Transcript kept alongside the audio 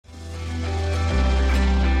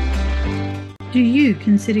Do you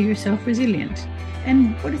consider yourself resilient?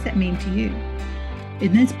 And what does that mean to you?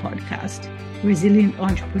 In this podcast, Resilient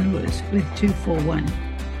Entrepreneurs with 241,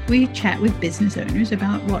 we chat with business owners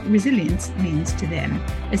about what resilience means to them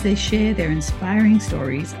as they share their inspiring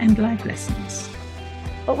stories and life lessons.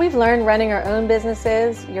 What we've learned running our own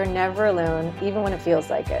businesses, you're never alone, even when it feels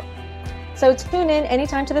like it. So tune in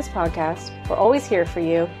anytime to this podcast. We're always here for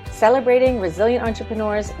you, celebrating resilient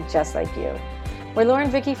entrepreneurs just like you. We're Laura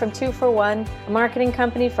and Vicky from 241, a marketing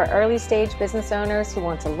company for early stage business owners who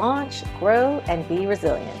want to launch, grow, and be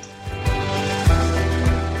resilient.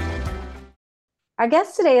 Our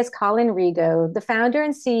guest today is Colin Rego, the founder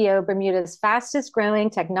and CEO of Bermuda's fastest growing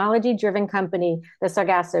technology-driven company, the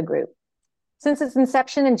Sargasso Group. Since its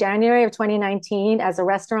inception in January of 2019 as a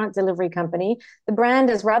restaurant delivery company, the brand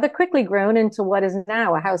has rather quickly grown into what is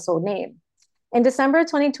now a household name. In December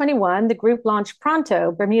 2021, the group launched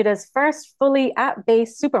Pronto, Bermuda's first fully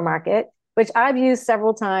app-based supermarket, which I've used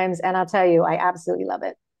several times, and I'll tell you, I absolutely love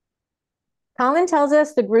it. Colin tells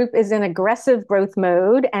us the group is in aggressive growth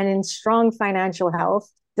mode and in strong financial health,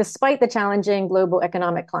 despite the challenging global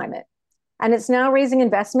economic climate. And it's now raising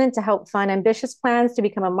investment to help fund ambitious plans to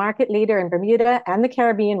become a market leader in Bermuda and the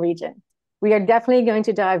Caribbean region. We are definitely going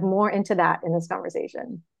to dive more into that in this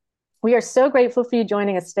conversation. We are so grateful for you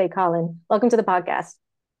joining us today, Colin. Welcome to the podcast.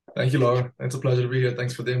 Thank you, Laura. It's a pleasure to be here.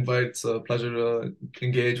 Thanks for the invite. It's a pleasure to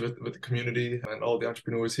engage with the community and all the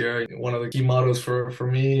entrepreneurs here. One of the key mottos for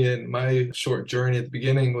me and my short journey at the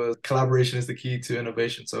beginning was collaboration is the key to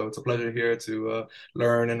innovation. So it's a pleasure here to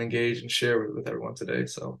learn and engage and share with everyone today.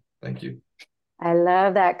 So thank you. I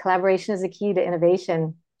love that. Collaboration is the key to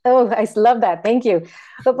innovation. Oh, I love that. Thank you.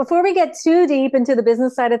 But before we get too deep into the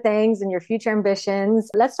business side of things and your future ambitions,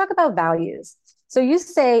 let's talk about values. So you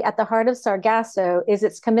say at the heart of Sargasso is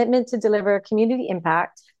its commitment to deliver community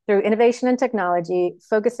impact through innovation and technology,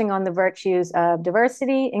 focusing on the virtues of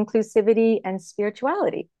diversity, inclusivity, and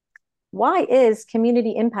spirituality. Why is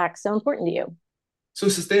community impact so important to you? So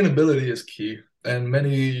sustainability is key. And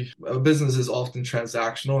many businesses often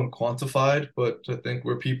transactional and quantified, but I think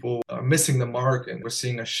where people are missing the mark and we're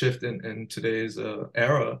seeing a shift in today's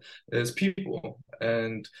era is people.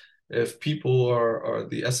 And if people are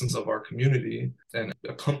the essence of our community and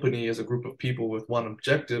a company is a group of people with one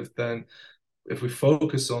objective, then if we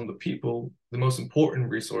focus on the people, the most important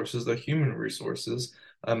resources, the human resources,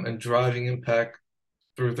 and driving impact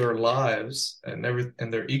through their lives and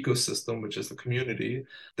their ecosystem, which is the community,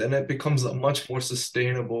 then it becomes a much more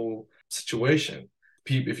sustainable situation.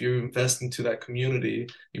 If you invest into that community,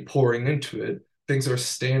 you're pouring into it, things are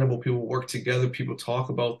sustainable, people work together, people talk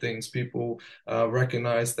about things, people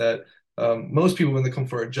recognize that most people, when they come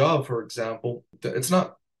for a job, for example,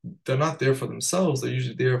 they're not there for themselves. They're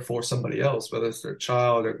usually there for somebody else, whether it's their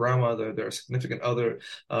child, their grandmother, their significant other,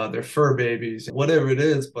 their fur babies, whatever it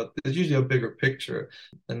is, but there's usually a bigger picture.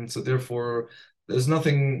 And so therefore, there's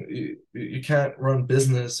nothing, you can't run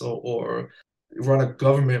business or run a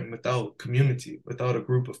government without community, without a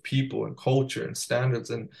group of people and culture and standards.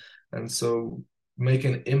 And so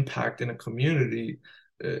making an impact in a community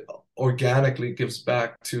organically gives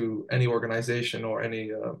back to any organization or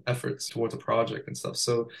any efforts towards a project and stuff.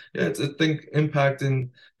 So yeah, I think impacting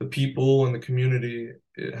the people and the community,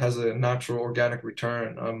 it has a natural organic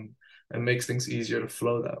return and makes things easier to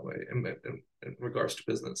flow that way in regards to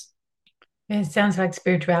business. It sounds like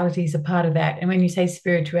spirituality is a part of that. And when you say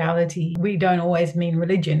spirituality, we don't always mean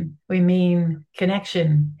religion. We mean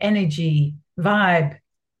connection, energy, vibe.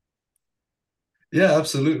 Yeah,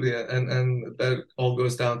 absolutely. And that all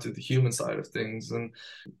goes down to the human side of things. And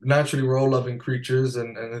naturally, we're all loving creatures.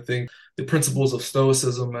 And I think the principles of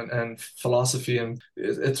stoicism and philosophy, and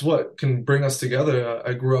it's what can bring us together.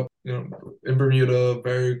 I grew up, in Bermuda,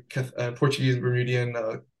 very Portuguese, Bermudian,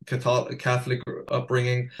 Catholic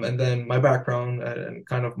upbringing. And then my background and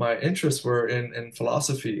kind of my interests were in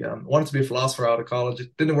philosophy. Wanted to be a philosopher out of college.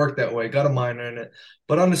 It didn't work that way. Got a minor in it.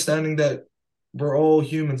 But understanding that we're all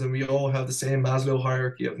humans and we all have the same Maslow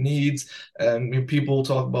hierarchy of needs. And people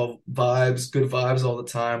talk about vibes, good vibes all the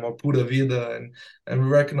time, or pura vida. And we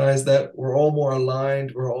recognize that we're all more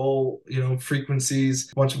aligned. We're all, frequencies,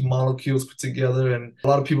 a bunch of molecules put together. And a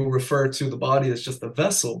lot of people refer to the body as just a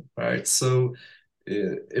vessel, right? So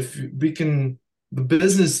if we can, the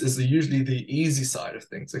business is usually the easy side of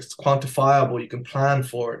things. It's quantifiable. You can plan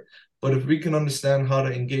for it. But if we can understand how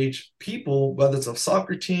to engage people, whether it's a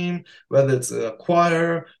soccer team, whether it's a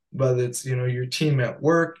choir, whether it's, your team at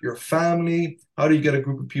work, your family, how do you get a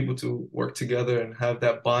group of people to work together and have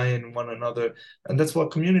that buy-in in one another? And that's what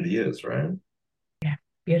community is, right? Yeah,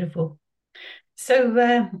 beautiful.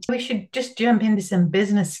 So we should just jump into some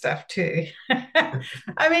business stuff too.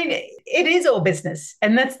 I mean, it is all business.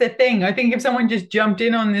 And that's the thing. I think if someone just jumped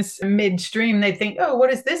in on this midstream, they'd think, oh,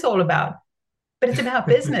 what is this all about? But it's about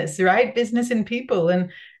business, right? Business and people.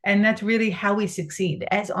 And that's really how we succeed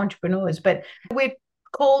as entrepreneurs. But we're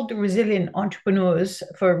called resilient entrepreneurs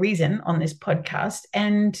for a reason on this podcast.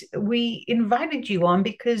 And we invited you on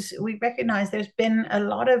because we recognize there's been a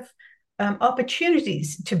lot of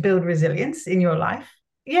opportunities to build resilience in your life.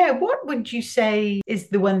 Yeah, what would you say is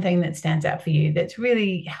the one thing that stands out for you that's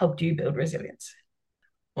really helped you build resilience?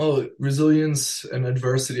 Well, resilience and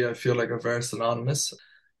adversity, I feel like are very synonymous.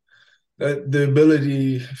 The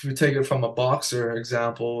ability, if you take it from a boxer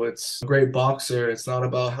example, it's a great boxer. It's not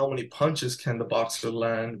about how many punches can the boxer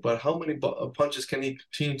land, but how many punches can he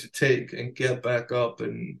continue to take and get back up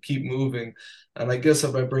and keep moving. And I guess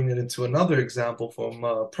if I bring it into another example from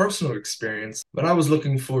personal experience, when I was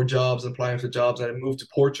looking for jobs, applying for jobs, I moved to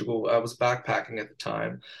Portugal. I was backpacking at the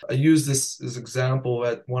time. I used this as example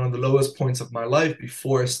at one of the lowest points of my life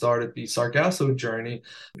before I started the Sargasso journey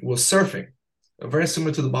was surfing. Very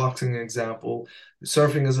similar to the boxing example.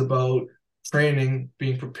 Surfing is about training,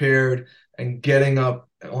 being prepared, and getting up,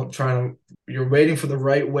 you're waiting for the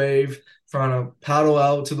right wave, trying to paddle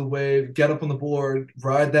out to the wave, get up on the board,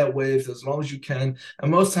 ride that wave as long as you can. And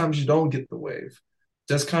most times you don't get the wave.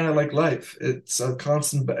 Just kind of like life. It's a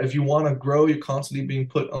constant, if you want to grow, you're constantly being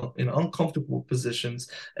put in uncomfortable positions.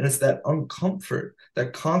 And it's that uncomfort,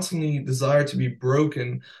 that constantly desire to be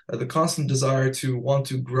broken, the constant desire to want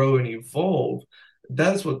to grow and evolve.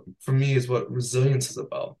 That's what, for me, is what resilience is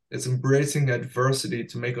about. It's embracing adversity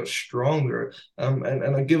to make us stronger. And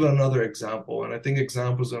I give another example, and I think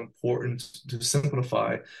examples are important to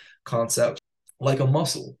simplify concepts. Like a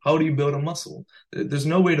muscle. How do you build a muscle? There's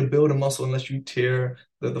no way to build a muscle unless you tear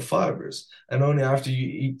the fibers. And only after you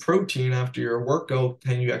eat protein, after your workout,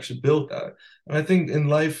 can you actually build that. And I think in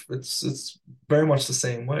life, it's very much the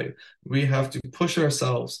same way. We have to push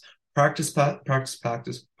ourselves, practice,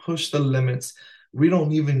 push the limits. We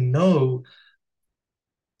don't even know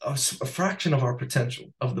a fraction of our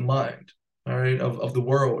potential of the mind, all right, of the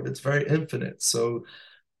world. It's very infinite. So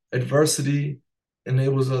adversity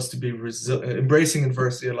enables us to be embracing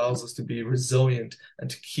adversity allows us to be resilient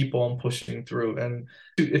and to keep on pushing through. And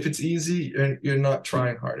if it's easy, you're not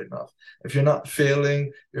trying hard enough. If you're not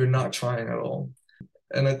failing, you're not trying at all.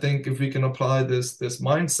 And I think if we can apply this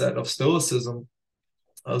mindset of stoicism,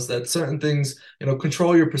 is that certain things,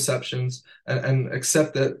 control your perceptions and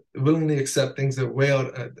accept that, willingly accept things that way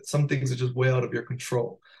out, some things are just way out of your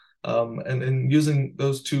control. And using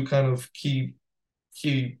those two kind of key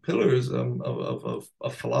pillars of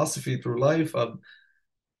philosophy through life,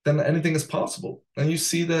 then anything is possible. And you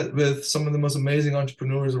see that with some of the most amazing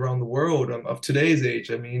entrepreneurs around the world of today's age.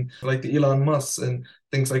 I mean, like the Elon Musk and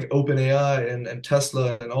things like OpenAI and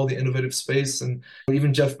Tesla and all the innovative space. And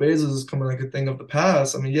even Jeff Bezos is coming like a thing of the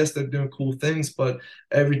past. I mean, yes, they're doing cool things, but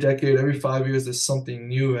every decade, every 5 years, there's something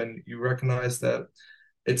new. And you recognize that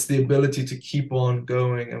it's the ability to keep on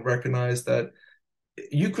going and recognize that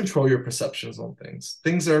you control your perceptions on things.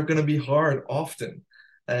 Things are going to be hard often.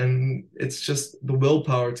 And it's just the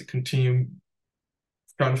willpower to continue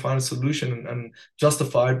trying to find a solution and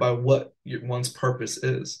justified by what one's purpose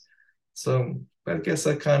is. So I guess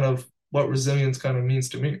that kind of what resilience kind of means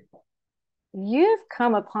to me. You've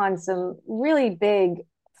come upon some really big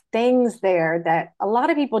things there that a lot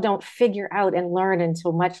of people don't figure out and learn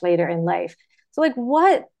until much later in life. So like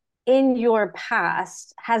what in your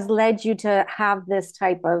past has led you to have this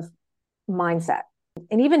type of mindset?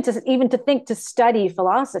 And even to think to study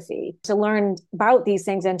philosophy, to learn about these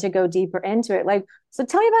things and to go deeper into it. Like, so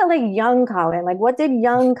tell me about like young Colin. Like, what did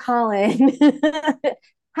young Colin,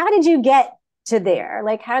 how did you get to there?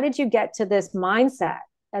 Like, how did you get to this mindset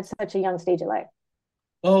at such a young stage of life?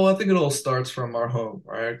 Oh, I think it all starts from our home,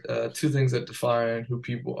 right? Two things that define who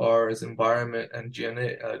people are is environment and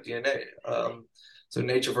DNA. So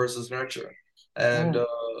nature versus nurture. And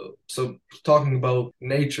so talking about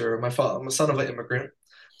nature, I'm a son of an immigrant.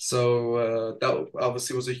 So that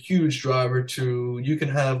obviously was a huge driver to you can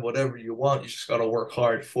have whatever you want. You just got to work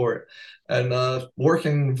hard for it. And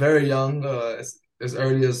working very young, as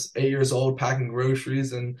early as 8 years old, packing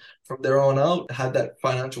groceries. And from there on out, had that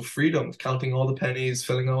financial freedom, counting all the pennies,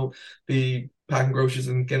 filling out the packing groceries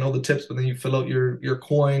and getting all the tips, but then you fill out your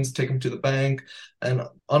coins, take them to the bank, and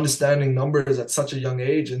understanding numbers at such a young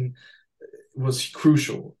age and was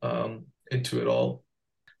crucial into it all.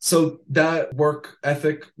 So that work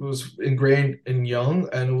ethic was ingrained in young,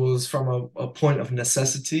 and it was from a point of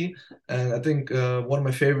necessity. And I think one of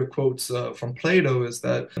my favorite quotes from Plato is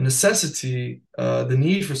that necessity, the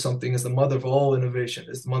need for something, is the mother of all innovation,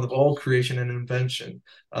 is the mother of all creation and invention.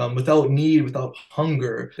 Without need, without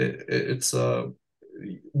hunger, it's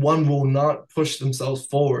one will not push themselves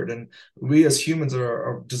forward. And we as humans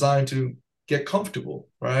are designed to get comfortable,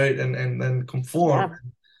 right? And then conform. Yeah.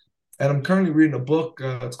 And I'm currently reading a book.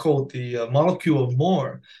 It's called The Molecule of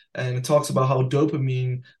More, and it talks about how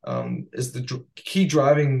dopamine is the key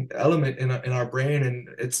driving element in our brain, and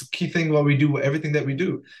it's the key thing why we do everything that we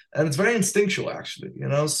do. And it's very instinctual, actually, you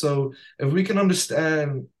know. So if we can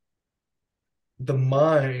understand the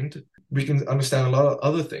mind, we can understand a lot of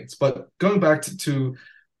other things. But going back to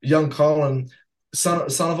young Colin, son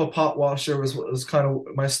of a pot washer was kind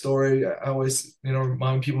of my story. I always,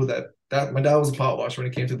 remind people that my dad was a pot washer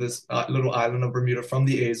when it came to this little island of Bermuda from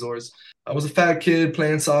the Azores. I was a fat kid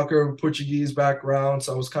playing soccer, Portuguese background,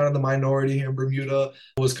 so I was kind of the minority here in Bermuda.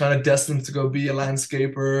 I was kind of destined to go be a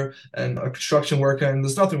landscaper and a construction worker, and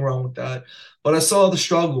there's nothing wrong with that. But I saw the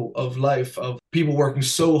struggle of life, of people working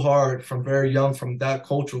so hard from very young from that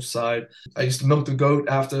cultural side. I used to milk the goat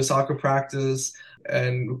after soccer practice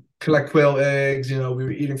and collect quail eggs. We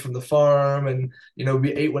were eating from the farm, and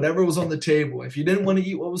we ate whatever was on the table. If you didn't want to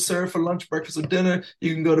eat what was served for lunch, breakfast, or dinner,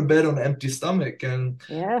 you can go to bed on an empty stomach. And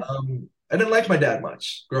Yeah. I didn't like my dad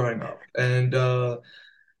much growing up, and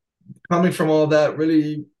coming from all that,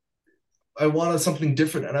 really, I wanted something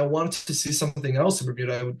different, and I wanted to see something else in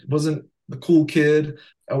Bermuda. I wasn't the cool kid.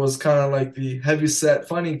 I was kind of like the heavy-set,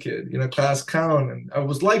 funny kid, class clown, and I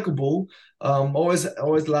was likable, always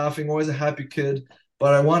laughing, always a happy kid,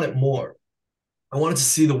 but I wanted more. I wanted to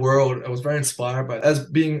see the world. I was very inspired by it. As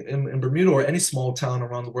being in Bermuda or any small town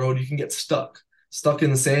around the world, you can get stuck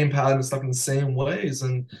in the same patterns, stuck in the same ways.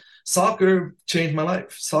 And soccer changed my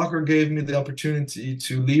life. Soccer gave me the opportunity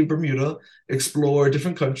to leave Bermuda, explore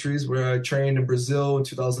different countries, where I trained in Brazil in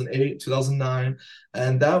 2008, 2009.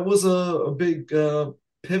 And that was a big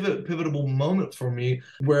pivotal moment for me,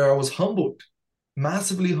 where I was humbled,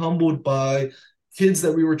 massively humbled by kids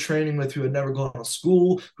that we were training with who had never gone to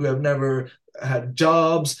school, who have never had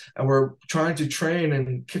jobs, and were trying to train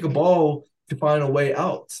and kick a ball to find a way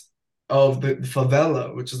out of the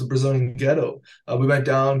favela, which is the Brazilian ghetto. We went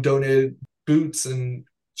down, donated boots and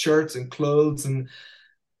shirts and clothes, and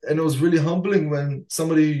it was really humbling when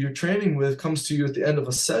somebody you're training with comes to you at the end of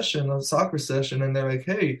a soccer session, and they're like,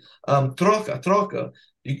 "Hey, troca."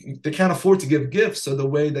 They can't afford to give gifts, so the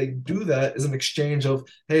way they do that is an exchange of,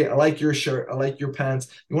 "Hey, I like your shirt, I like your pants.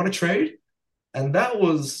 You want to trade?" And that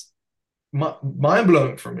was mind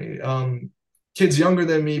blowing for me. Kids younger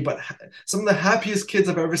than me, but some of the happiest kids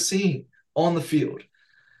I've ever seen on the field.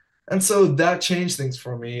 And so that changed things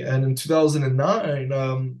for me. And in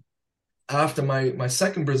 2009, after my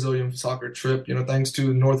second Brazilian soccer trip, thanks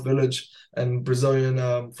to North Village and Brazilian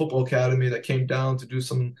Football Academy that came down to do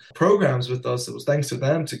some programs with us, it was thanks to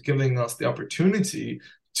them to giving us the opportunity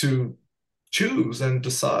to choose and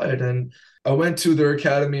decide. And I went to their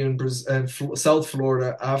academy in South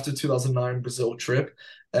Florida after 2009 Brazil trip,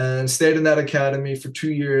 and stayed in that academy for 2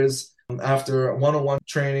 years after one-on-one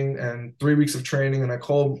training and 3 weeks of training. And I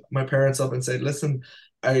called my parents up and said, "Listen,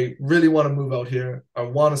 I really want to move out here. I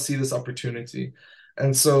want to see this opportunity."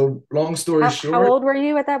 And so, long story short, How old were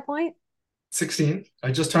you at that point? 16.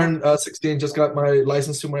 I just turned 16, just got my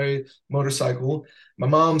license to my motorcycle. My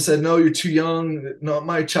mom said, "No, you're too young, not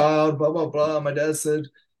my child, blah, blah, blah." My dad said,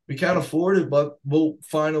 "We can't afford it, but we'll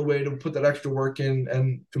find a way to put that extra work in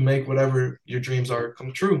and to make whatever your dreams are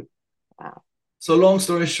come true." Wow. So long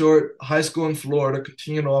story short, high school in Florida,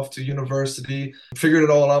 continuing off to university, figured it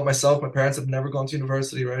all out myself. My parents have never gone to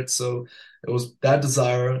university, right? So it was that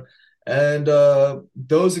desire. And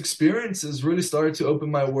those experiences really started to open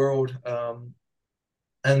my world.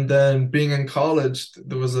 And then being in college,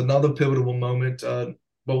 there was another pivotal moment.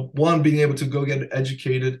 Well, one, being able to go get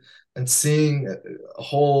educated and seeing a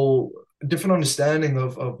whole different understanding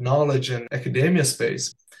of knowledge and academia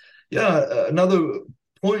space. Yeah, another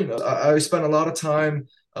point, I spent a lot of time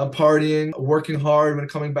partying, working hard when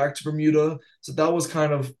coming back to Bermuda. So that was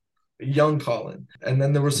kind of young Colin. And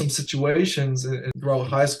then there were some situations throughout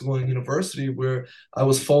high school and university where I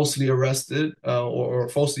was falsely arrested or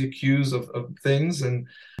falsely accused of things, and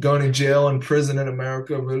going to jail and prison in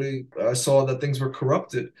America. Really, I saw that things were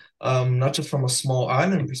corrupted, not just from a small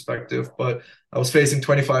island perspective, but I was facing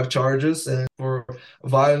 25 charges and for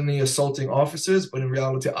violently assaulting officers, but in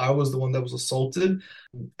reality, I was the one that was assaulted.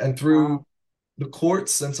 And through the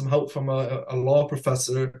courts and some help from a law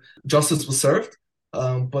professor, justice was served.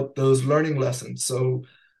 But those learning lessons. So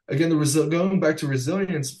again, going back to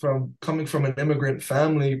resilience from coming from an immigrant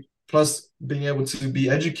family, plus being able to be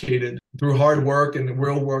educated through hard work and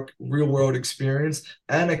real world experience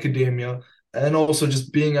and academia, and also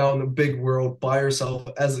just being out in the big world by yourself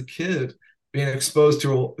as a kid, being exposed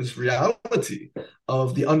to this reality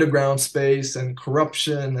of the underground space and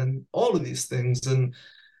corruption and all of these things. And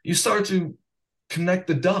you start to connect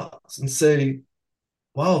the dots and say,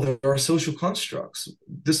 wow, there are social constructs.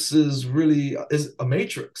 This is really is a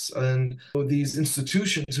matrix. And these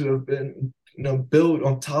institutions who have been, built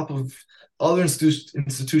on top of other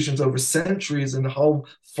institutions over centuries, and how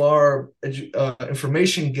far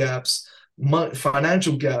information gaps,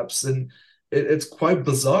 financial gaps, and it's quite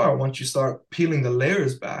bizarre once you start peeling the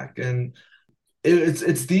layers back. And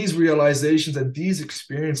it's these realizations and these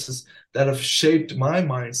experiences that have shaped my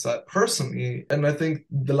mindset personally. And I think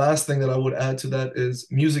the last thing that I would add to that is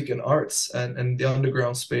music and arts, and the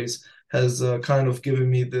underground space has kind of given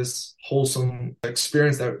me this wholesome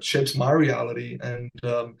experience that shapes my reality, and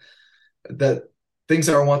that things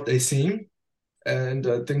aren't what they seem, and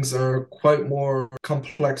things are quite more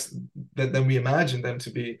complex than we imagine them to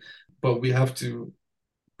be. But we have to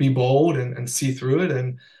be bold and see through it.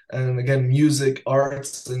 And again, music,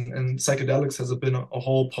 arts, and psychedelics has been a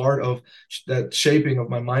whole part of that shaping of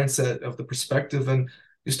my mindset, of the perspective. And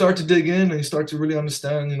you start to dig in and you start to really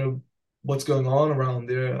understand, what's going on around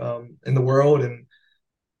there in the world. And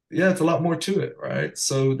yeah, it's a lot more to it, right?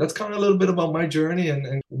 So that's kind of a little bit about my journey,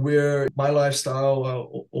 and where my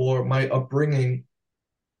lifestyle or my upbringing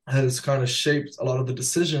has kind of shaped a lot of the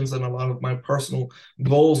decisions and a lot of my personal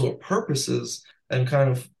goals or purposes, and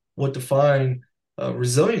kind of what define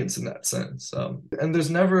resilience in that sense. And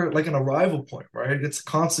there's never like an arrival point, right? It's a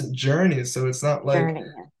constant journey. So it's not like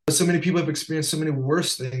so many people have experienced so many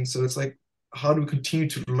worse things. So it's like, how do we continue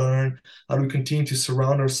to learn? How do we continue to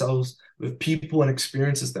surround ourselves with people and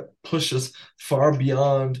experiences that push us far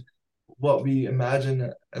beyond what we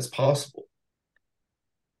imagine as possible?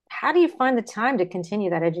 How do you find the time to continue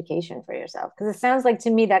that education for yourself? Because it sounds like to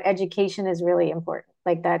me that education is really important.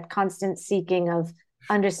 Like that constant seeking of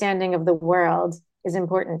understanding of the world is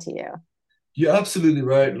important to you. You're absolutely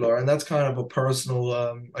right, Laura. And that's kind of a personal,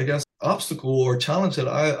 I guess, obstacle or challenge that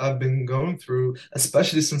I've been going through,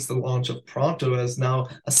 especially since the launch of Pronto as now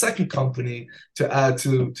a second company to add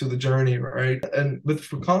to the journey, right? And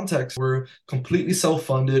for context, we're completely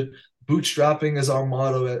self-funded. Bootstrapping is our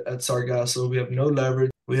motto at Sargasso. We have no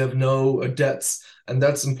leverage. We have no debts. And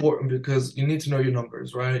that's important because you need to know your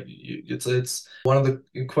numbers, right? It's one of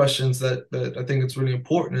the questions that I think it's really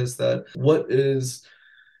important is that what is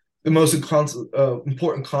the most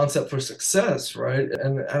important concept for success, right?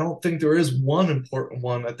 And I don't think there is one important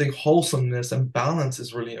one. I think wholesomeness and balance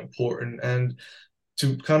is really important. And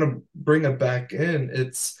to kind of bring it back in,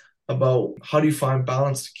 it's about how do you find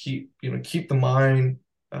balance to keep the mind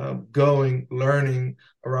going, learning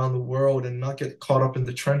around the world, and not get caught up in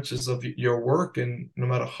the trenches of your work. And no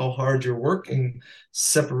matter how hard you're working,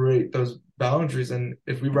 separate those boundaries. And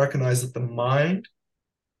if we recognize that the mind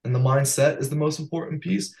and the mindset is the most important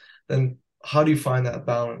piece, then how do you find that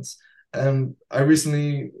balance? And I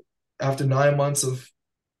recently, after 9 months of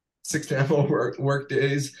 16-hour work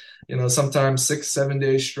days, sometimes 6-7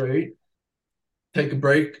 days straight, take a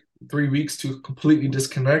break, 3 weeks to completely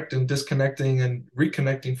disconnect. And disconnecting and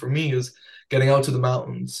reconnecting for me is getting out to the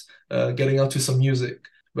mountains, getting out to some music.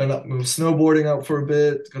 Went snowboarding out for a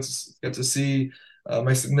bit, got to see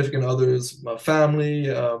my significant others, my family.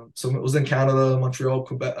 So it was in Canada, Montreal,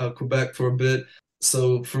 Quebec for a bit.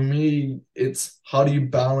 So for me, it's how do you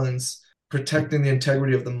balance protecting the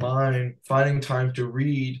integrity of the mind, finding time to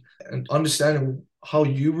read, and understanding how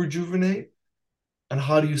you rejuvenate, and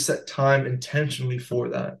how do you set time intentionally for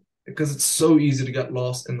that? Because it's so easy to get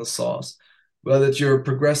lost in the sauce, whether it's you're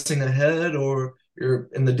progressing ahead or you're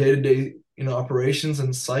in the day-to-day, operations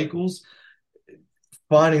and cycles.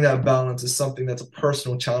 Finding that balance is something that's a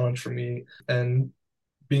personal challenge for me, and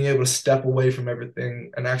being able to step away from everything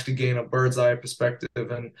and actually gain a bird's eye perspective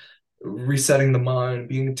and resetting the mind,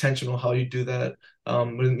 being intentional how you do that.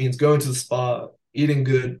 It means going to the spa, eating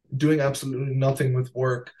good, doing absolutely nothing with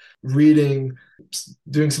work, reading,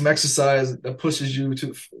 doing some exercise that pushes you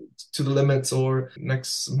to the limits. Or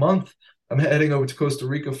next month, I'm heading over to Costa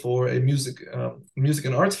Rica for a music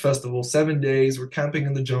and arts festival, 7 days. We're camping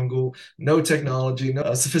in the jungle, no technology,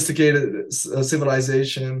 no sophisticated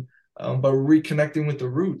civilization, but reconnecting with the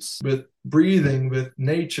roots, with breathing, with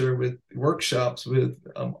nature, with workshops, with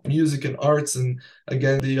music and arts, and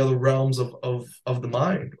again, the other realms of the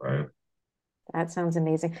mind, right? That sounds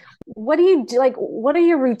amazing. What do you do? Like, what are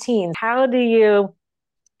your routines? How do you,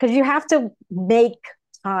 because you have to make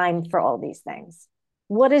time for all these things.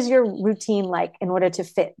 what is your routine like in order to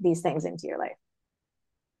fit these things into your life?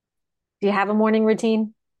 Do you have a morning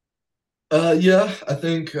routine? Yeah, I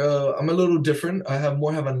think I'm a little different. I have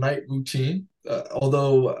a night routine,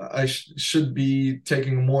 although I should be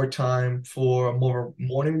taking more time for a more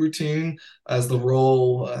morning routine as the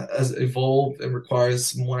role has evolved and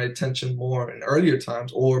requires more attention more in earlier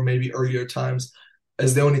times, or maybe earlier times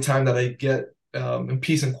as the only time that I get in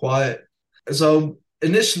peace and quiet. So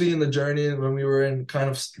initially in the journey, when we were in kind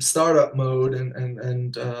of startup mode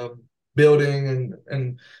and building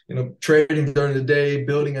and trading during the day,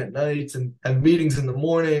 building at night, and have meetings in the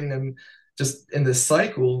morning, and just in this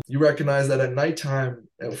cycle, you recognize that at nighttime,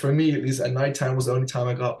 for me at least, at nighttime was the only time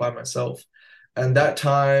I got by myself. And that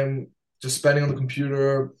time, just spending on the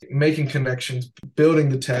computer, making connections, building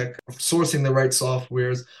the tech, sourcing the right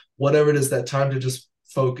softwares, whatever it is, that time to just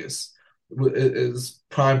focus is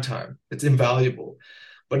prime time. It's invaluable.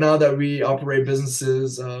 But now that we operate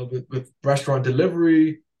businesses with restaurant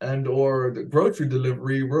delivery and or the grocery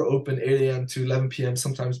delivery, we're open 8 a.m. to 11 p.m.,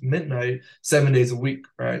 sometimes midnight, 7 days a week,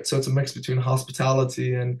 right? So it's a mix between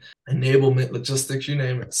hospitality and enablement, logistics, you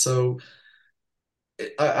name it. So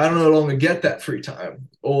I don't no longer get that free time.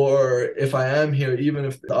 Or if I am here, even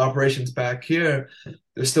if the operation's back here,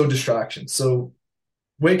 there's still distractions. So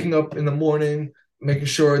waking up in the morning, making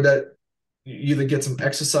sure that you either get some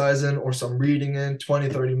exercise in or some reading in, 20,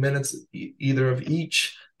 30 minutes, either of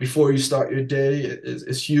each before you start your day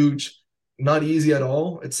is huge. Not easy at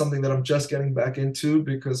all. It's something that I'm just getting back into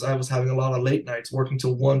because I was having a lot of late nights working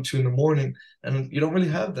till 1, 2 in the morning, and you don't really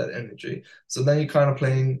have that energy. So then you're kind of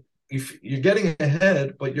playing, you're getting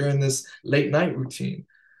ahead, but you're in this late night routine.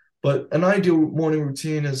 But an ideal morning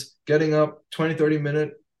routine is getting up 20, 30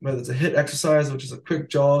 minutes, whether it's a HIIT exercise, which is a quick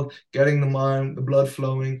jog, getting the mind, the blood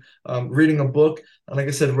flowing, reading a book. And like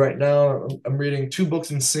I said, right now, I'm reading 2 books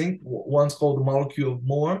in sync. One's called The Molecule of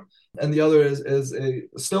More, and the other is a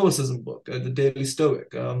Stoicism book, The Daily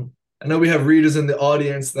Stoic. I know we have readers in the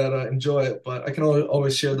audience that enjoy it, but I can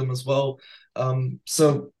always share them as well.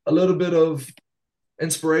 So a little bit of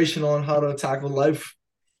inspiration on how to tackle life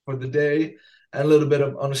for the day, and a little bit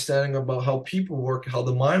of understanding about how people work, how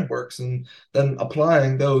the mind works, and then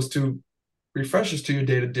applying those to refreshes to your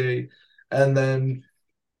day to day, and then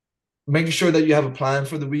making sure that you have a plan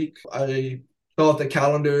for the week. I thought that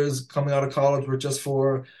calendars coming out of college were just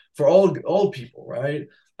for all people, right?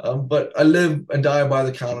 But I live and die by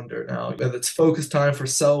the calendar now. Whether it's focus time for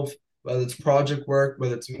self, whether it's project work,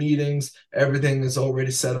 whether it's meetings, everything is already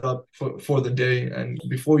set up for the day. And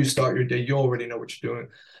before you start your day, you already know what you're doing.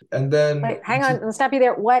 And then Wait, hang on, I'll stop you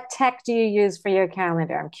there. What tech do you use for your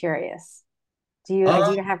calendar? I'm curious. Do you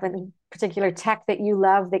have a particular tech that you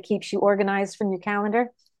love that keeps you organized from your calendar?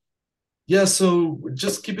 Yeah, so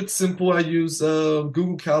just keep it simple. I use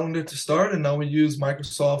Google Calendar to start, and now we use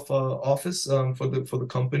Microsoft Office for the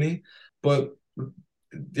company. But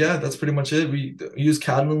yeah, that's pretty much it. We use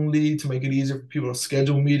Calendly to make it easier for people to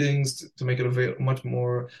schedule meetings, to make it much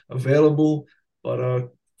more available. But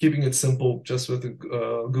keeping it simple just with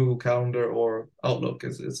Google Calendar or Outlook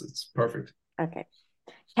it's perfect. Okay.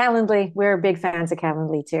 Calendly, we're big fans of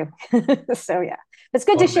Calendly too. So yeah, it's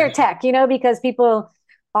good to share tech, because people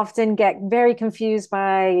often get very confused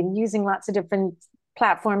by using lots of different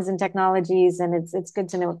platforms and technologies, and it's good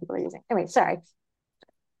to know what people are using. Anyway, sorry.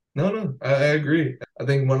 No, I agree. I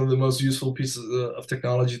think one of the most useful pieces of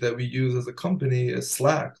technology that we use as a company is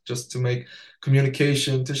Slack, just to make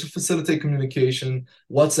communication, to facilitate communication.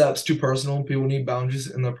 WhatsApp's too personal. People need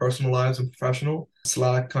boundaries in their personal lives and professional.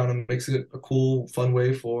 Slack kind of makes it a cool, fun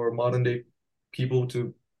way for modern day people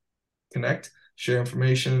to connect, share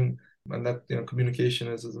information, and that communication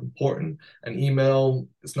is as important. And email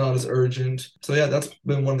is not as urgent. So yeah, that's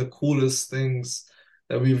been one of the coolest things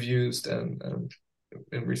that we've used and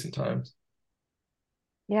in recent times.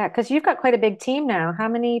 Yeah, because you've got quite a big team now. How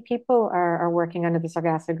many people are working under the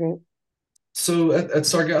Sargasso group? So at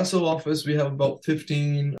Sargasso office, we have about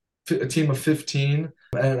 15, a team of 15.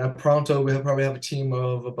 And at Pronto, we probably have a team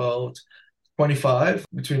of about 25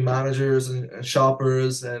 between managers and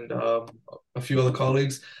shoppers and a few other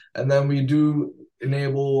colleagues. And then we do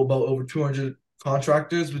enable about over 200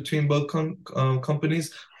 contractors between both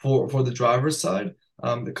companies for the driver's side.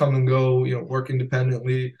 They come and go, work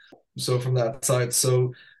independently. So from that side,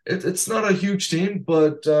 so it's not a huge team,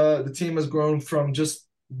 but the team has grown from just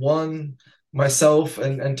myself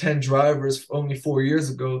and 10 drivers only 4 years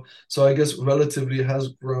ago. So I guess relatively it has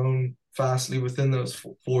grown fastly within those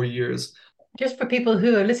 4 years. Just for people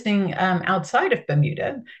who are listening outside of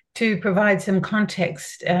Bermuda, to provide some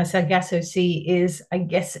context, Sargasso Sea is, I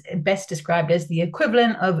guess, best described as the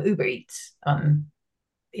equivalent of UberEATS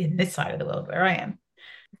in this side of the world where I am.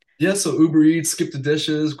 Yeah, so UberEATS, Skip the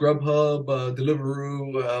Dishes, Grubhub,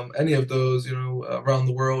 Deliveroo, any of those, around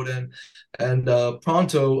the world, and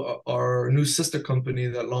Pronto, our new sister company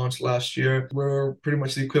that launched last year. We're pretty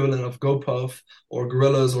much the equivalent of GoPuff or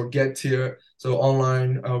Gorillas or Getir, so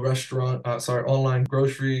online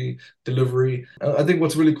grocery delivery. I think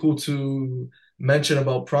what's really cool to mention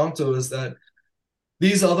about Pronto is that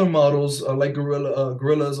these other models, like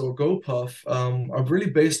Gorillas or GoPuff, are really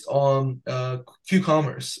based on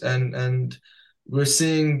Q-commerce, and we're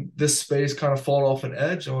seeing this space kind of fall off an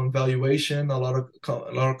edge on valuation. A lot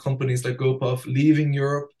of companies like GoPuff leaving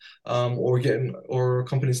Europe, or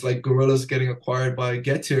companies like Gorillas getting acquired by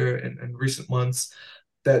Getir in recent months.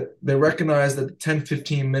 That they recognize that the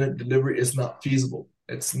 10-15 minute delivery is not feasible.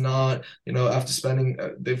 It's not, after spending,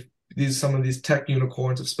 some of these tech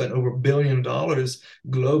unicorns have spent over $1 billion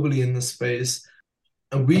globally in this space.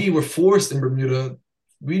 And we were forced in Bermuda.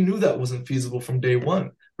 We knew that wasn't feasible from day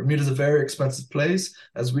one. Bermuda is a very expensive place.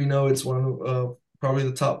 As we know, it's one of probably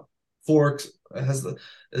the top four,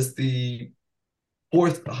 is the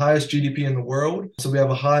fourth highest GDP in the world. So we have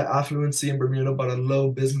a high affluency in Bermuda, but a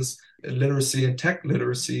low business literacy and tech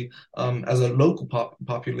literacy as a local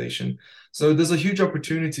population. So there's a huge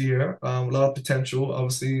opportunity here, a lot of potential.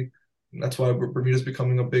 Obviously, that's why Bermuda is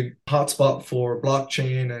becoming a big hotspot for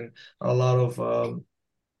blockchain and a lot of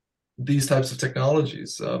these types of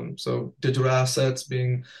technologies. So digital assets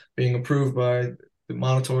being approved by the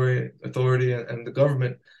monetary authority and the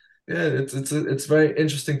government. Yeah, it's very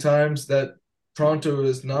interesting times that Pronto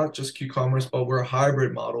is not just Q-commerce, but we're a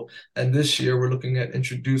hybrid model. And this year we're looking at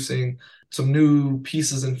introducing some new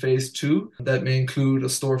pieces in phase 2 that may include a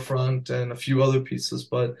storefront and a few other pieces.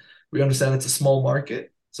 But we understand it's a small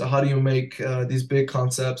market. So how do you make these big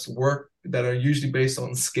concepts work that are usually based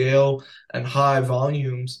on scale and high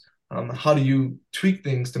volumes? How do you tweak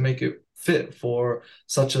things to make it fit for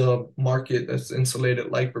such a market that's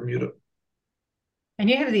insulated like Bermuda? And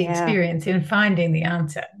you have the experience in finding the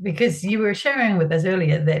answer, because you were sharing with us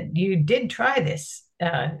earlier that you did try this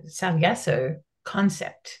Sargasso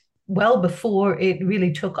concept well before it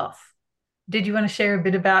really took off. Did you want to share a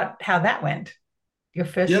bit about how that went? Your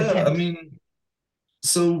first attempt? I mean,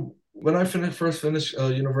 so when I first finished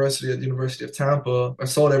university at the University of Tampa, I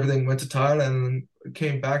sold everything, went to Thailand, and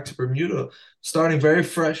came back to Bermuda, starting very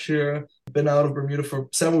fresh here. Been out of Bermuda for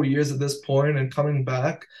several years at this point, and coming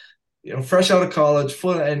back, fresh out of college,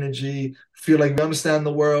 full of energy, feel like we understand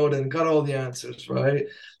the world and got all the answers, right?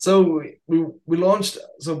 So we launched.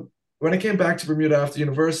 So when I came back to Bermuda after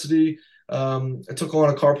university, I took on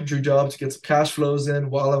a carpentry job to get some cash flows in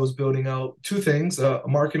while I was building out two things: a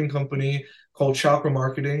marketing company called Chakra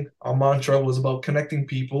Marketing. Our mantra was about connecting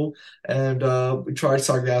people, and we tried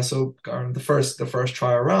Sargasso on the first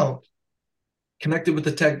try around. Connected with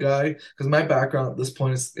the tech guy because my background at this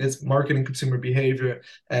point is marketing, consumer behavior,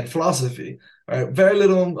 and philosophy. Right, very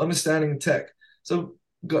little understanding of tech. So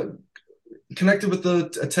got connected with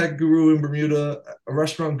a tech guru in Bermuda, a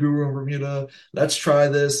restaurant guru in Bermuda. Let's try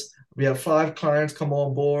this. We have 5 clients come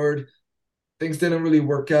on board. Things didn't really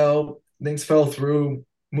work out. Things fell through.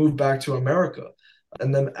 Moved back to America,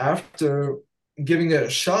 and then after giving it a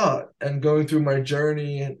shot and going through my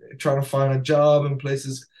journey and trying to find a job in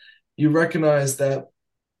places, you recognize that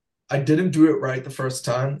I didn't do it right the first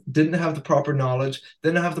time, didn't have the proper knowledge,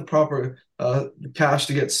 didn't have the proper cash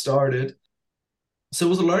to get started. So it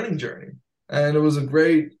was a learning journey. And it was a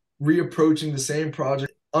great reapproaching the same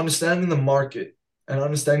project, understanding the market and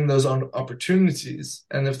understanding those opportunities.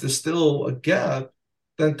 And if there's still a gap,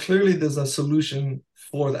 then clearly there's a solution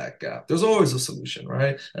for that gap. There's always a solution,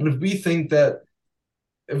 right? And if we think that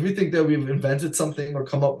we've invented something or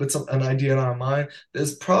come up with an idea in our mind,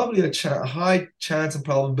 there's probably a high chance and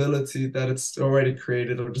probability that it's already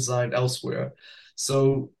created or designed elsewhere.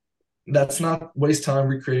 So let's not waste time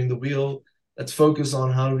recreating the wheel. Let's focus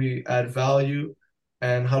on how do we add value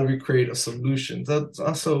and how do we create a solution. That's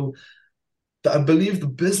also, I believe, the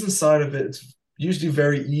business side of it is usually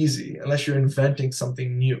very easy unless you're inventing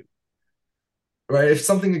something new, right? If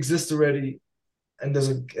something exists already and there's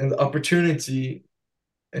an opportunity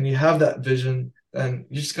and you have that vision, then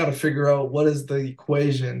you just got to figure out what is the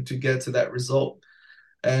equation to get to that result.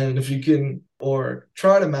 And if you can, or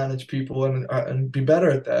try to manage people and be better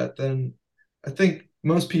at that, then I think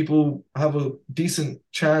most people have a decent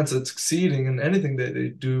chance at succeeding in anything that they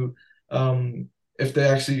do, if they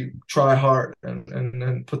actually try hard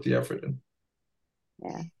and put the effort in.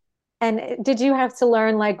 Yeah. And did you have to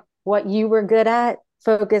learn like what you were good at,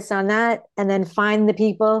 focus on that, and then find the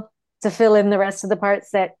people to fill in the rest of the parts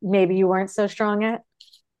that maybe you weren't so strong at?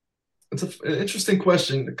 It's an interesting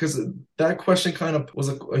question because that question kind of was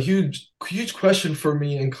a huge question for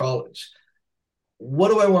me in college. What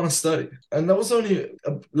do I want to study? And that was only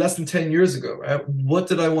less than 10 years ago, right? What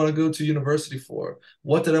did I want to go to university for?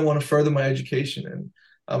 What did I want to further my education in?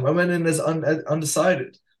 I went in as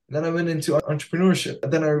undecided. Then I went into entrepreneurship.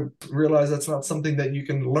 And then I realized that's not something that you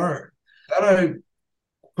can learn. Then I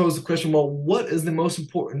posed the question, well, what is the most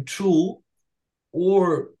important tool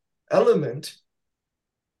or element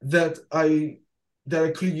that I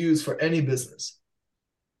could use for any business?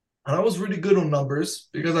 And I was really good on numbers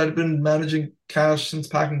because I'd been managing cash since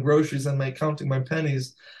packing groceries and counting my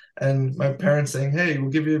pennies. And my parents saying, hey,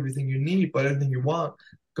 we'll give you everything you need, but everything you want,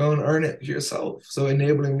 go and earn it yourself. So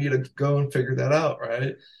enabling me to go and figure that out,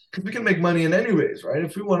 right? Because we can make money in any ways, right?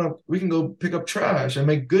 If we want to, we can go pick up trash and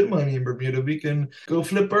make good money in Bermuda. We can go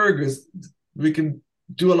flip burgers. We can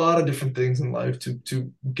do a lot of different things in life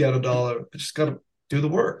to get a dollar. We just got to do the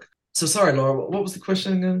work. So sorry, Laura, what was the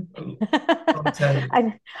question again?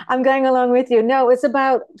 I'm going along with you. No, it's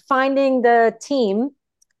about finding the team,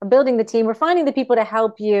 building the team, or finding the people to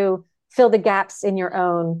help you fill the gaps in your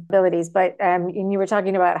own abilities. But and you were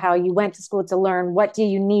talking about how you went to school to learn what do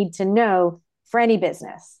you need to know for any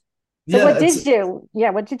business. So yeah,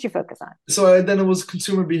 what did you focus on? So then it was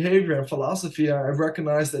consumer behavior and philosophy. I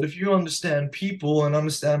recognized that if you understand people and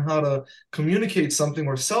understand how to communicate something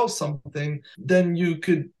or sell something, then you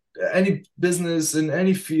could, any business in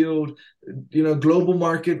any field, global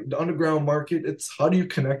market, underground market, it's how do you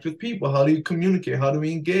connect with people? How do you communicate? How do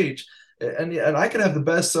we engage? And I can have the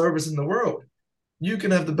best service in the world. You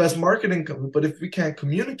can have the best marketing, but if we can't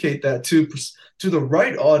communicate that to the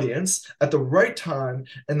right audience at the right time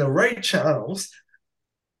and the right channels,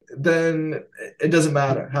 then it doesn't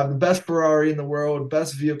matter. Have the best Ferrari in the world,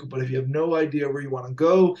 best vehicle, but if you have no idea where you want to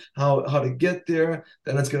go, how to get there,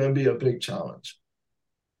 then it's going to be a big challenge.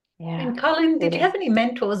 Yeah. And Colin, did you have any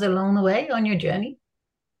mentors along the way on your journey?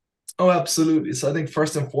 Oh, absolutely. So I think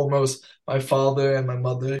first and foremost, my father and my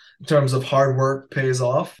mother, in terms of hard work, pays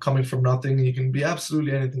off. Coming from nothing, you can be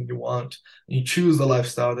absolutely anything you want. You choose the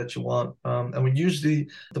lifestyle that you want. And we usually,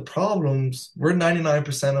 the problems, we're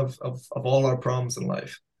 99% of all our problems in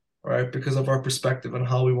life, right? Because of our perspective and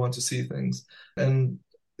how we want to see things. And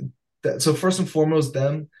so first and foremost,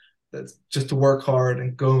 them. That's just to work hard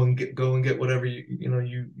and go and get whatever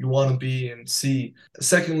you want to be and see.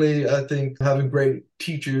 Secondly, I think having great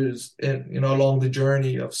teachers along the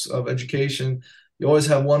journey of education. You always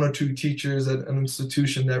have one or two teachers at an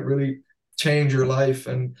institution that really change your life.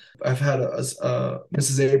 And I've had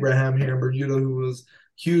Mrs. Abraham here in Bermuda who was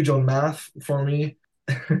huge on math for me.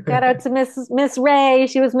 Shout out to Miss Ray.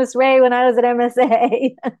 She was Miss Ray when I was at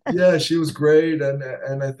MSA. Yeah, she was great,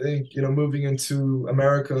 and I think moving into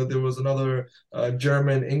America, there was another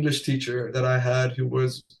German English teacher that I had who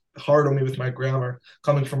was hard on me with my grammar.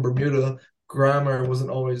 Coming from Bermuda, grammar wasn't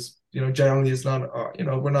always generally is not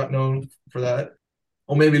we're not known for that,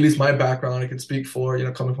 or maybe at least my background I can speak for.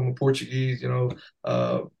 Coming from a Portuguese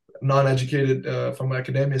non-educated from an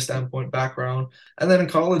academia standpoint background, and then in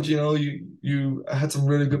college you had some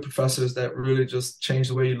really good professors that really just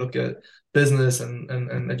changed the way you look at business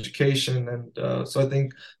and education, and so I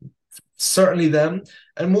think certainly them.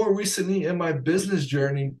 And more recently in my business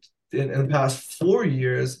journey in the past 4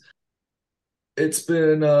 years, it's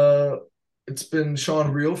been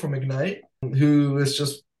Sean Reel from Ignite, who is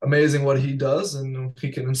just amazing what he does, and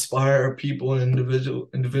he can inspire people and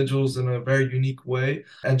individuals in a very unique way.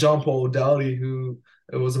 And John Paul O'Dowdy, who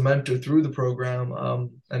was a mentor through the program,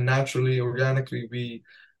 and naturally, organically, we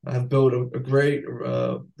have built a great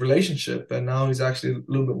relationship. And now he's actually a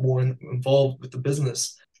little bit more involved with the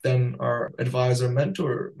business than our advisor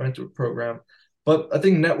mentor program. But I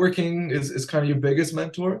think networking is kind of your biggest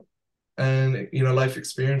mentor, and life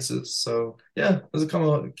experiences. So yeah, those are kind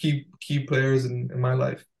of key players in my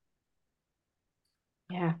life.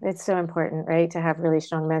 Yeah, it's so important, right, to have really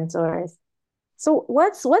strong mentors. So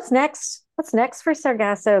what's next? What's next for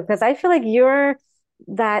Sargasso? Because I feel like you're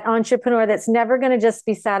that entrepreneur that's never going to just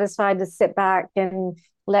be satisfied to sit back and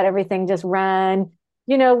let everything just run.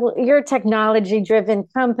 You're a technology-driven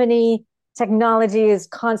company. Technology is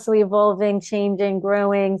constantly evolving, changing,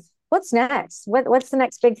 growing. What's next? What's the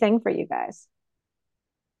next big thing for you guys?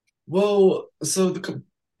 Well, so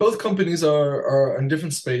both companies are in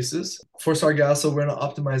different spaces. For Sargasso, we're in an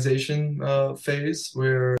optimization phase.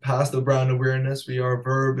 We're past the brand awareness. We are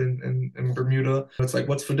Verb in Bermuda. It's like,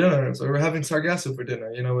 what's for dinner? So we're having Sargasso for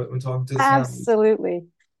dinner, when talking to the Absolutely. Family.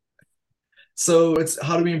 So it's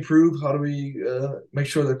how do we improve? How do we make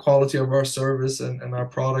sure the quality of our service and our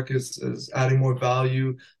product is adding more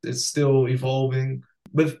value? It's still evolving.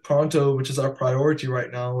 with Pronto, which is our priority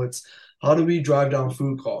right now, it's how do we drive down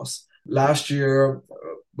food costs? Last year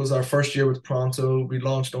was our first year with Pronto. We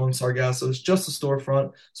launched on Sargasso. It's just a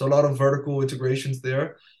storefront, so a lot of vertical integrations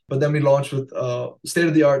there. But then we launched with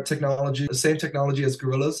state-of-the-art technology, the same technology as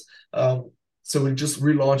Gorillas. So we just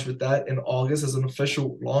relaunched with that in August as an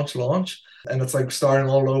official launch. And it's like starting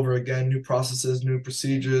all over again, new processes, new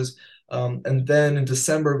procedures. And then in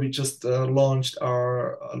December, we just launched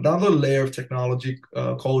another layer of technology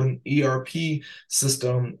called an ERP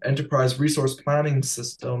system, Enterprise Resource Planning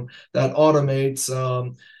System, that automates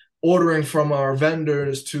ordering from our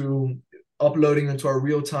vendors to uploading into our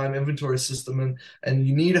real-time inventory system. And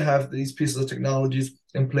you need to have these pieces of technologies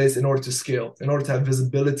in place in order to scale, in order to have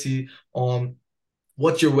visibility on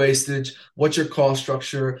what's your wastage, what's your cost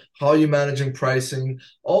structure, how are you managing pricing,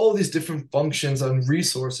 all these different functions and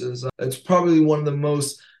resources. It's probably one of the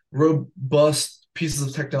most robust pieces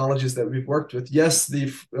of technologies that we've worked with. Yes,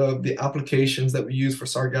 the applications that we use for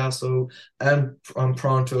Sargasso and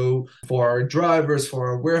Pronto, for our drivers, for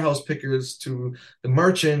our warehouse pickers, to the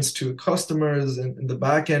merchants, to customers, and the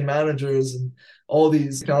back-end managers, and all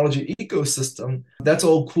these technology ecosystem, that's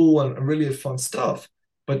all cool and really fun stuff.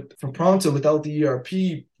 But for Pronto, without the ERP,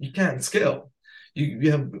 you can't scale.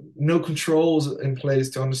 You have no controls in place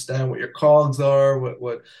to understand what your COGS are,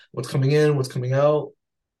 what's coming in, what's coming out.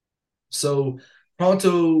 So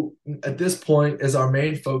Pronto, at this point, is our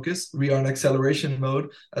main focus. We are in acceleration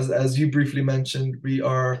mode. As you briefly mentioned, we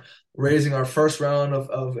are raising our first round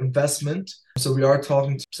of investment. So we are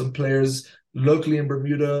talking to some players locally in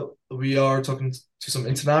Bermuda. We are talking to some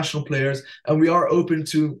international players, and we are open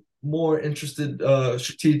to more interested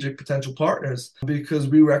strategic potential partners, because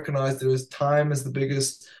we recognize there is time as the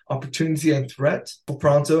biggest opportunity and threat for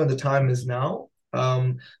Pronto, and the time is now.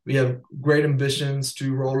 We have great ambitions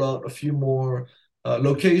to roll out a few more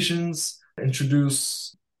locations,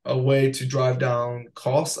 introduce a way to drive down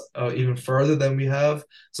costs even further than we have.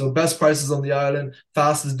 So best prices on the island,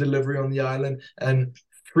 fastest delivery on the island, and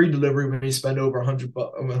free delivery when you spend over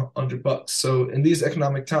 $100. So in these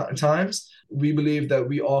economic times, we believe that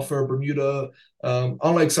we offer Bermuda,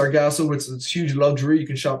 unlike Sargasso, which is huge luxury. You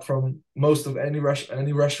can shop from most of any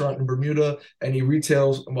restaurant in Bermuda, any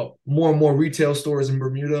retail, well, more and more retail stores in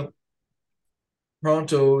Bermuda.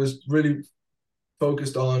 Pronto is really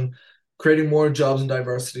focused on creating more jobs and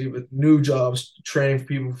diversity, with new jobs, training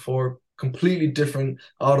people for completely different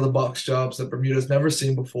out-of-the-box jobs that Bermuda's never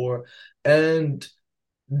seen before, and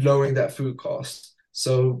lowering that food cost.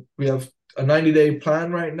 So we have a 90-day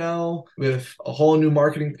plan right now with a whole new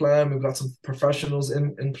marketing plan. We've got some professionals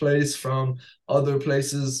in place from other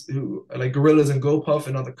places, who like Gorillas and GoPuff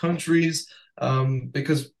in other countries,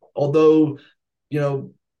 because although,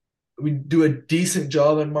 we do a decent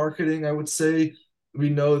job at marketing, I would say, we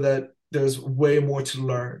know that there's way more to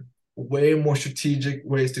learn, way more strategic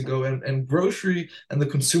ways to go. And grocery and the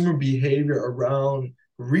consumer behavior around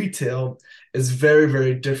retail is very,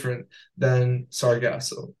 very different than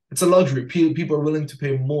Sargasso. It's a luxury. People are willing to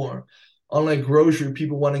pay more. Unlike grocery,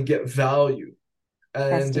 people want to get value.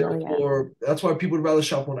 And therefore, that's why people would rather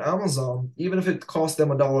shop on Amazon, even if it costs them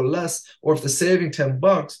 $1 less, or if they're saving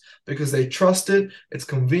 $10, because they trust it, it's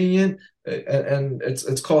convenient, and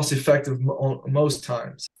it's cost effective most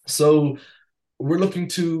times. So we're looking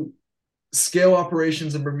to scale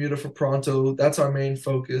operations in Bermuda for Pronto. That's our main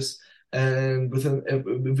focus. And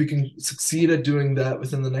if we can succeed at doing that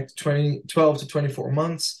within the next 12 to 24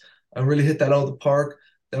 months and really hit that out of the park,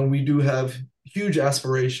 then we do have huge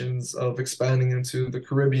aspirations of expanding into the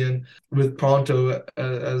Caribbean with Pronto.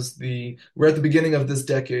 We're at the beginning of this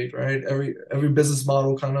decade, right? Every business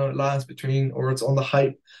model kind of lasts or it's on the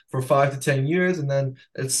hype for 5 to 10 years, and then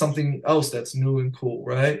it's something else that's new and cool,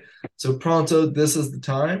 right? So Pronto, this is the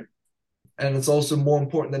time. And it's also more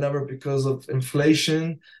important than ever because of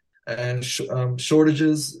inflation and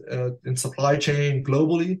shortages in supply chain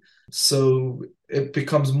globally. So it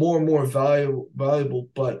becomes more and more valuable,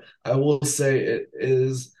 but I will say it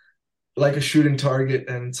is like a shooting target,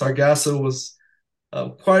 and Sargasso was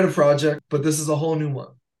quite a project, but this is a whole new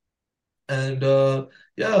one. And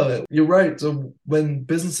yeah, you're right. So when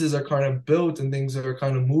businesses are kind of built and things are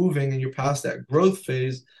kind of moving and you're past that growth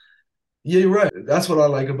phase, yeah, you're right. That's what I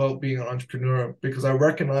like about being an entrepreneur, because I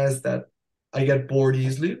recognize that I get bored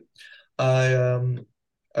easily. I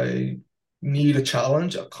need a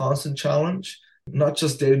challenge, a constant challenge, not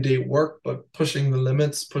just day-to-day work, but pushing the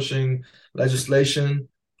limits, pushing legislation,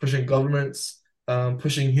 pushing governments,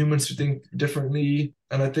 pushing humans to think differently.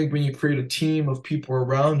 And I think when you create a team of people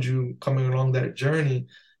around you coming along that journey,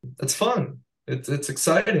 it's fun. It's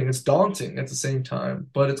exciting. It's daunting at the same time,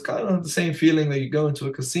 but it's kind of the same feeling that you go into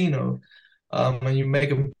a casino. and you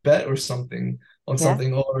make a bet or something on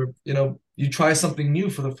something, or you try something new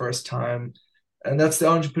for the first time. And that's the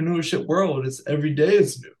entrepreneurship world. It's every day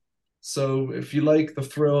is new. So if you like the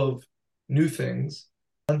thrill of new things,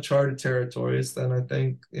 uncharted territories, then I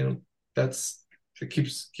think it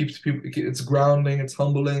keeps people. It's grounding. It's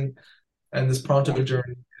humbling, and this Pronto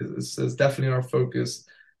journey is definitely our focus.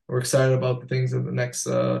 We're excited about the things in the next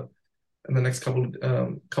couple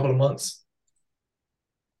of months.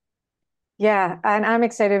 Yeah, and I'm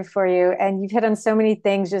excited for you. And you've hit on so many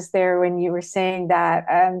things just there when you were saying that.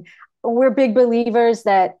 We're big believers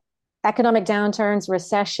that economic downturns,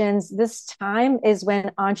 recessions, this time is when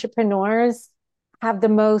entrepreneurs have the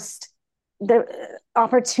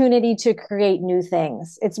opportunity to create new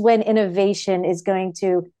things. It's when innovation is going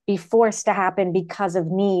to be forced to happen because of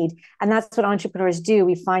need. And that's what entrepreneurs do.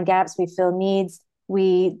 We find gaps, we fill needs,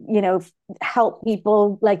 we, help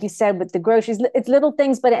people, like you said, with the groceries. It's little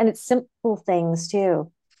things, and it's simple things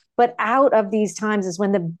too. But out of these times is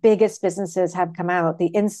when the biggest businesses have come out,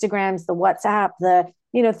 the Instagrams, the WhatsApp,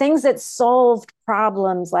 things that solve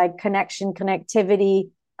problems like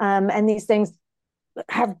connectivity, and these things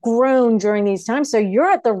have grown during these times. So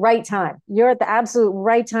you're at the right time. You're at the absolute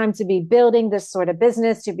right time to be building this sort of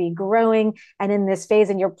business, to be growing and in this phase.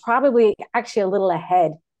 And you're probably actually a little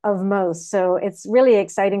ahead of most. So it's really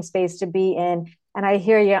exciting space to be in. And I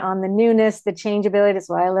hear you on the newness, the changeability. That's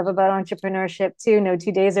what I love about entrepreneurship too. No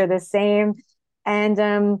 2 days are the same. And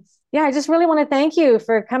I just really want to thank you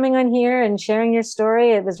for coming on here and sharing your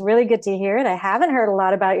story. It was really good to hear it. I haven't heard a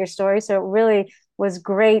lot about your story, so it really was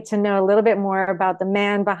great to know a little bit more about the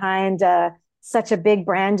man behind such a big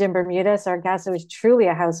brand in Bermuda. Sargasso is truly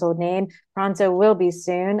a household name. Pronto will be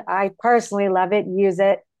soon. I personally love it, use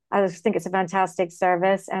it. I just think it's a fantastic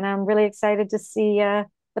service, and I'm really excited to see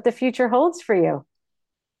what the future holds for you.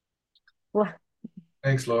 Well,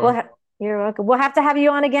 thanks, Laura. You're welcome. We'll have to have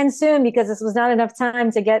you on again soon because this was not enough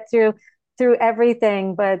time to get through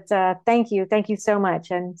everything. But thank you so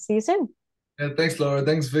much, and see you soon. Yeah, thanks, Laura.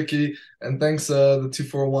 Thanks, Vicky, and thanks the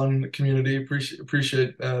 241 community.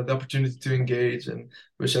 Appreciate the opportunity to engage, and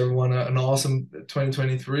wish everyone an awesome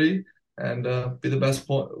 2023. And be the best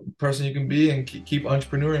person you can be, and keep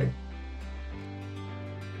entrepreneuring.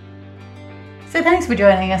 So thanks for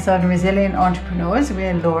joining us on Resilient Entrepreneurs.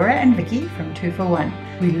 We're Laura and Vicky from 241.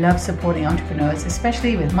 We love supporting entrepreneurs,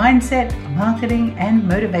 especially with mindset, marketing, and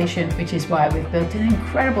motivation, which is why we've built an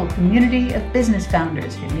incredible community of business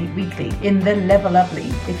founders who meet weekly in the Level Up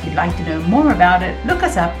League. If you'd like to know more about it, look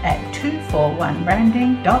us up at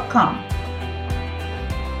 241branding.com.